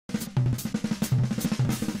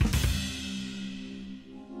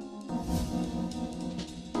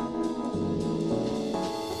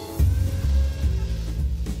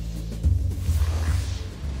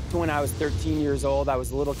when I was 13 years old. I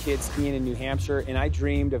was a little kid skiing in New Hampshire, and I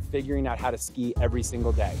dreamed of figuring out how to ski every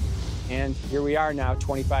single day. And here we are now,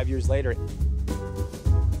 25 years later.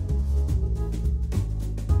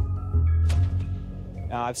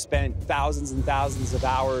 I've spent thousands and thousands of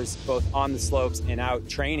hours both on the slopes and out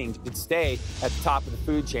training to stay at the top of the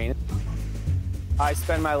food chain. I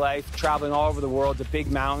spend my life traveling all over the world to big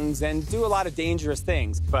mountains and do a lot of dangerous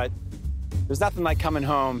things, but there's nothing like coming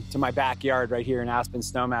home to my backyard right here in Aspen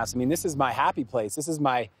Snowmass. I mean, this is my happy place. This is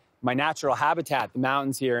my natural habitat, the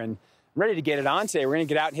mountains here, and I'm ready to get it on today. We're gonna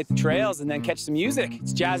get out and hit the trails and then catch some music.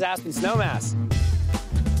 It's Jazz Aspen Snowmass.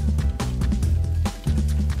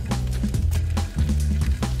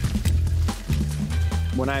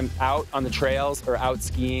 When I'm out on the trails or out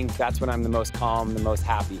skiing, that's when I'm the most calm, the most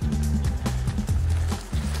happy.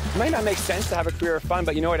 It might not make sense to have a career of fun,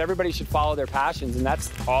 but you know what? Everybody should follow their passions, and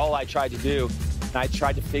that's all I tried to do. And I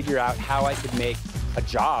tried to figure out how I could make a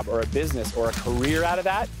job or a business or a career out of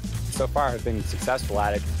that. So far, I've been successful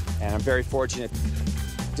at it, and I'm very fortunate.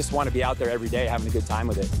 Just want to be out there every day having a good time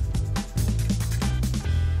with it.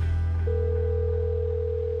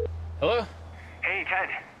 Hello? Hey, Ted.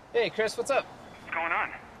 Hey, Chris, what's up? What's going on?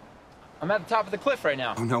 I'm at the top of the cliff right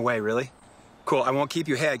now. Oh, no way, really? Cool, I won't keep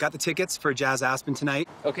you. Hey, I got the tickets for Jazz Aspen tonight.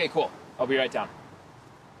 Okay, cool. I'll be right down.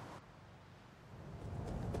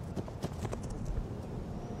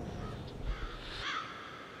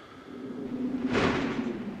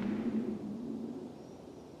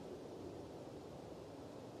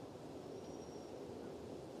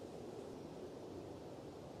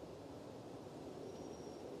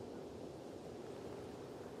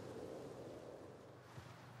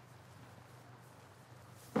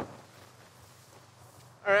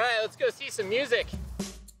 All right, let's go see some music.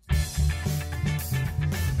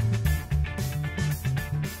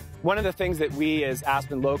 One of the things that we as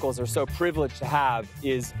Aspen locals are so privileged to have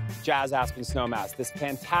is Jazz Aspen Snowmass, this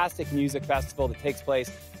fantastic music festival that takes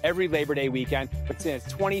place every Labor Day weekend. It's in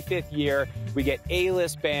its 25th year. We get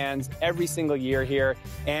A-list bands every single year here,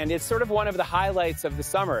 and it's sort of one of the highlights of the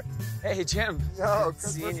summer. Hey, Jim. Yo,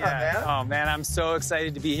 Chris, what's up, man? Oh, man, I'm so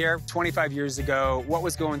excited to be here. 25 years ago, what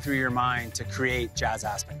was going through your mind to create Jazz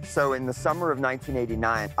Aspen? So in the summer of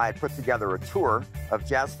 1989, I put together a tour of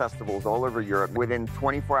jazz festivals all over Europe. Within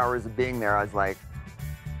 24 hours of being there, I was like,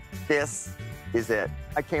 this is it.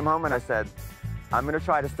 I came home and I said, I'm going to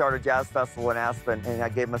try to start a jazz festival in Aspen, and I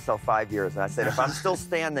gave myself 5 years. And I said, if I'm still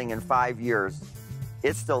standing in 5 years,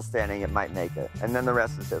 it's still standing, it might make it. And then the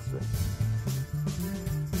rest is history.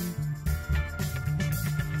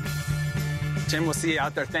 Jim, we'll see you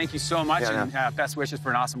out there. Thank you so much, and best wishes for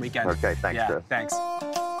an awesome weekend. Okay, thanks, Chris. Thanks.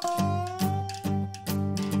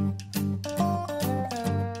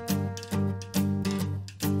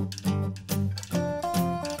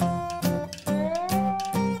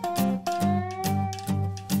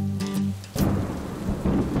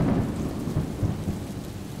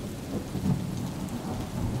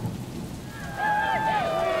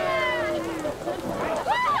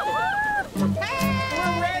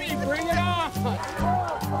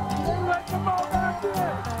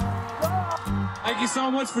 Thank you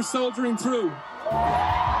so much for soldiering through.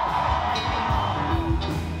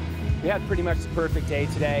 We had pretty much the perfect day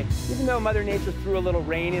today. Even though Mother Nature threw a little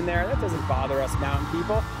rain in there, that doesn't bother us mountain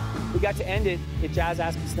people. We got to end it at Jazz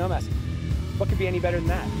Aspen Snowmass. What could be any better than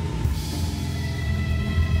that?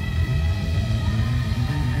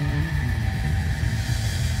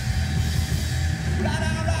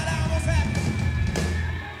 Right,